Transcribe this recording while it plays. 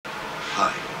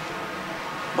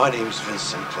My name's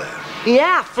Vince Clair.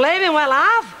 Yeah, flaming well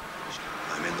have.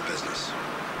 I'm in the business.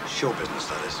 Show business,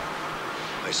 that is.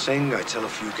 I sing, I tell a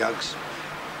few gags.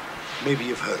 Maybe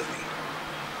you've heard of me.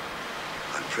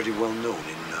 I'm pretty well known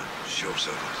in show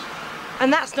circles.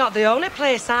 And that's not the only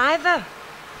place either.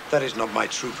 That is not my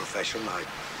true profession. I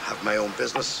have my own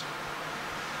business.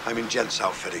 I'm in gents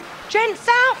outfitting. Gents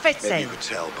outfitting? Maybe you could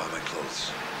tell by my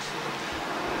clothes.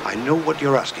 I know what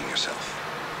you're asking yourself.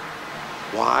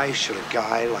 Why should a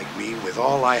guy like me, with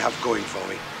all I have going for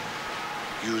me,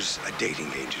 use a dating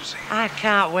agency? I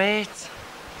can't wait.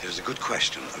 It is a good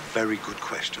question, a very good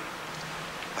question.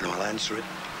 And I'll answer it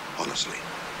honestly.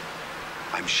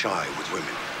 I'm shy with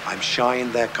women. I'm shy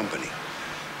in their company.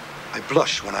 I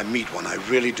blush when I meet one, I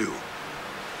really do.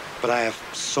 But I have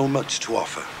so much to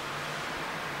offer.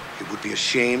 It would be a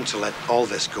shame to let all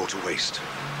this go to waste.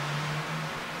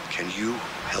 Can you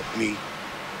help me?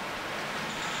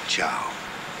 Ciao,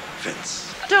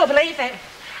 Vince. I don't believe it.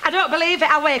 I don't believe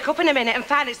it. I wake up in a minute and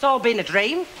find it's all been a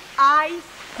dream. I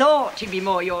thought he'd be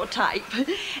more your type.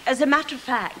 As a matter of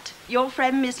fact, your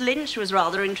friend Miss Lynch was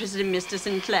rather interested in Mr.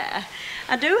 Sinclair.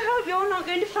 I do hope you're not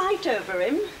going to fight over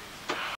him.